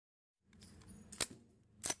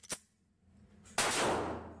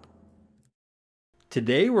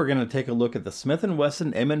Today we're going to take a look at the Smith &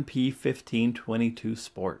 Wesson M&P15-22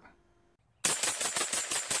 Sport.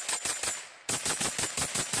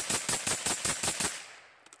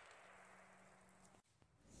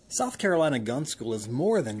 South Carolina Gun School is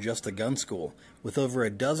more than just a gun school. With over a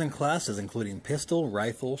dozen classes including pistol,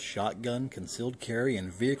 rifle, shotgun, concealed carry, and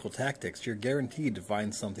vehicle tactics, you're guaranteed to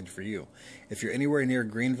find something for you. If you're anywhere near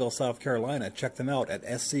Greenville, South Carolina, check them out at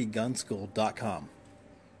scgunschool.com.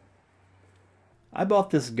 I bought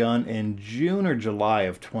this gun in June or July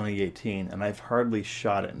of 2018, and I've hardly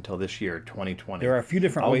shot it until this year, 2020. There are a few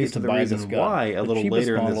different ways to buy this gun. Why a little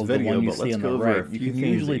later in this video, but let's go over a few you can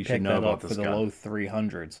things usually that you should pick know that about up for this the gun. low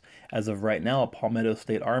 300s. As of right now, Palmetto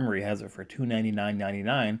State Armory has it for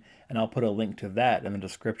 $299.99, and I'll put a link to that in the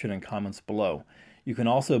description and comments below. You can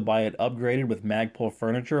also buy it upgraded with Magpul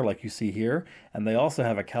furniture like you see here, and they also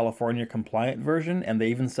have a California compliant version, and they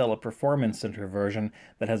even sell a Performance Center version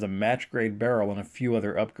that has a match grade barrel and a few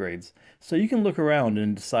other upgrades. So you can look around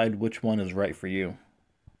and decide which one is right for you.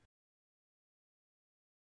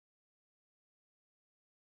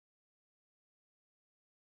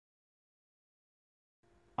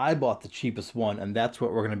 I bought the cheapest one, and that's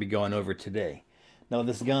what we're going to be going over today. Now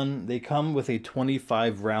this gun, they come with a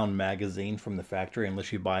 25 round magazine from the factory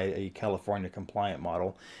unless you buy a California compliant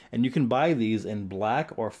model. And you can buy these in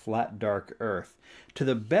black or flat dark earth. To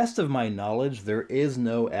the best of my knowledge, there is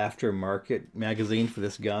no aftermarket magazine for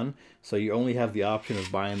this gun. So you only have the option of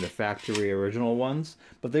buying the factory original ones.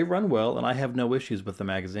 But they run well and I have no issues with the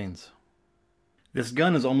magazines. This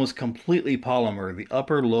gun is almost completely polymer. The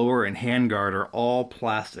upper, lower, and handguard are all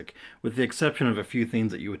plastic, with the exception of a few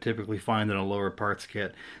things that you would typically find in a lower parts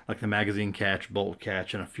kit, like the magazine catch, bolt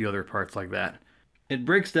catch, and a few other parts like that. It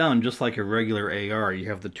breaks down just like a regular AR. You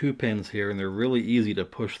have the two pins here, and they're really easy to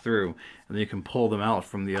push through, and then you can pull them out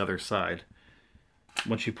from the other side.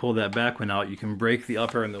 Once you pull that back one out, you can break the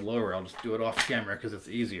upper and the lower. I'll just do it off camera because it's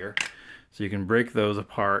easier. So you can break those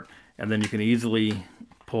apart, and then you can easily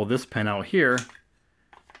pull this pin out here,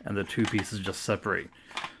 and the two pieces just separate.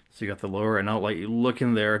 So you got the lower, and I'll let you look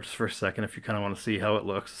in there just for a second if you kind of want to see how it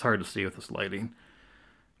looks. It's hard to see with this lighting.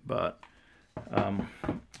 But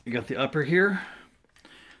you got the upper here,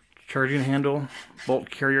 charging handle, bolt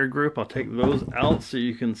carrier group. I'll take those out so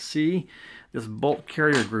you can see. This bolt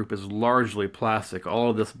carrier group is largely plastic. All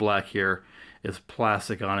of this black here is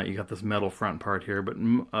plastic on it. You got this metal front part here, but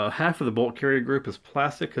half of the bolt carrier group is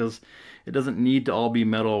plastic because it doesn't need to all be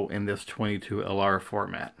metal in this 22 LR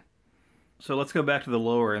format. So let's go back to the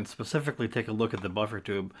lower and specifically take a look at the buffer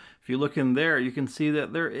tube. If you look in there, you can see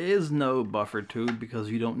that there is no buffer tube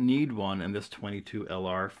because you don't need one in this 22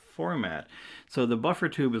 LR format. So the buffer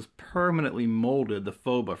tube is permanently molded, the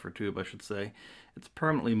faux buffer tube I should say. It's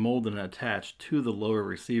permanently molded and attached to the lower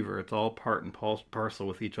receiver. It's all part and parcel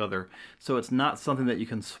with each other. So it's not something that you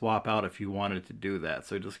can swap out if you wanted to do that.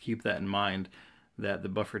 So just keep that in mind, that the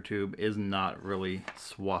buffer tube is not really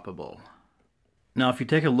swappable. Now if you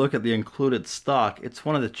take a look at the included stock, it's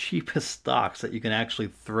one of the cheapest stocks that you can actually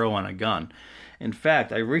throw on a gun. In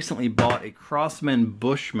fact, I recently bought a Crosman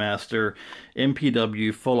Bushmaster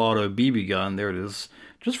MPW full auto BB gun, there it is,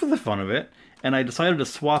 just for the fun of it. And I decided to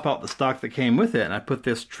swap out the stock that came with it, and I put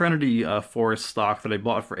this Trinity Force stock that I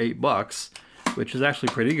bought for $8, which is actually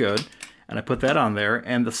pretty good, and I put that on there.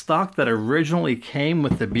 And the stock that originally came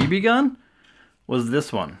with the BB gun was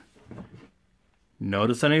this one.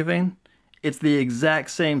 Notice anything? It's the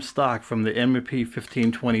exact same stock from the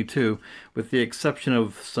M&P15-22, with the exception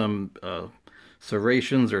of some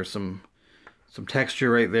serrations or some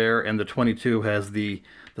texture right there, and the 22 has the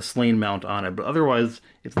sling mount on it. But otherwise,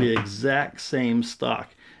 it's the exact same stock.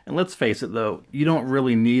 And let's face it though, you don't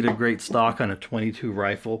really need a great stock on a 22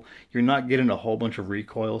 rifle. You're not getting a whole bunch of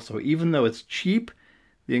recoil, so even though it's cheap,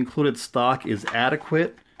 the included stock is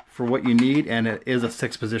adequate for what you need, and it is a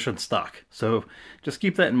 6-position stock. So just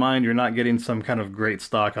keep that in mind, you're not getting some kind of great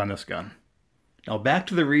stock on this gun. Now back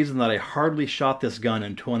to the reason that I hardly shot this gun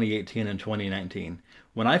in 2018 and 2019.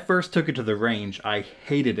 When I first took it to the range, I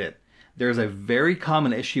hated it. There's a very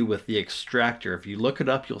common issue with the extractor. If you look it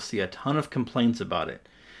up, you'll see a ton of complaints about it.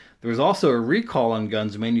 There was also a recall on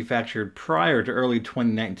guns manufactured prior to early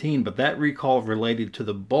 2019, but that recall related to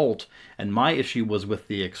the bolt, and my issue was with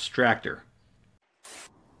the extractor.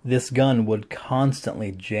 This gun would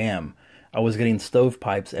constantly jam. I was getting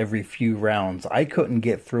stovepipes every few rounds. I couldn't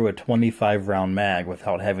get through a 25 round mag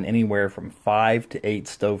without having anywhere from 5 to 8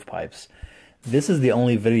 stovepipes. This is the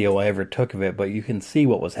only video I ever took of it, but you can see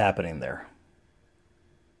what was happening there.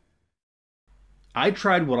 I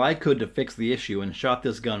tried what I could to fix the issue and shot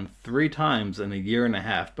this gun 3 times in a year and a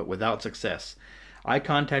half, but without success. I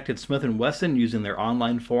contacted Smith & Wesson using their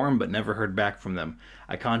online forum but never heard back from them.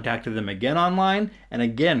 I contacted them again online and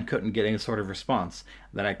again couldn't get any sort of response.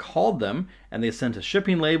 Then I called them and they sent a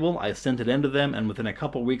shipping label, I sent it in to them, and within a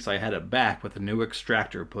couple weeks I had it back with a new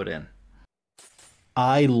extractor put in.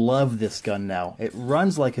 I love this gun now. It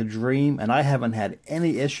runs like a dream and I haven't had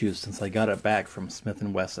any issues since I got it back from Smith &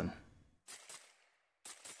 Wesson.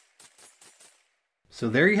 So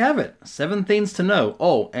there you have it, 7 things to know.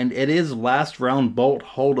 Oh, and it is last round bolt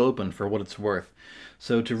hold open for what it's worth.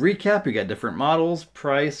 So to recap, we got different models,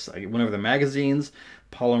 price, I went over the magazines,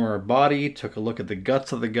 polymer body, took a look at the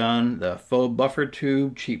guts of the gun, the faux buffer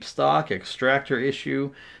tube, cheap stock, extractor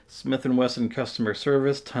issue, Smith & Wesson customer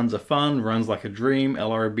service, tons of fun, runs like a dream,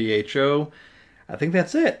 LRBHO. I think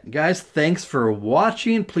that's it. Guys, thanks for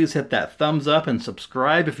watching. Please hit that thumbs up and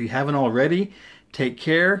subscribe if you haven't already. Take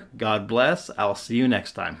care. God bless. I'll see you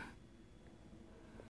next time.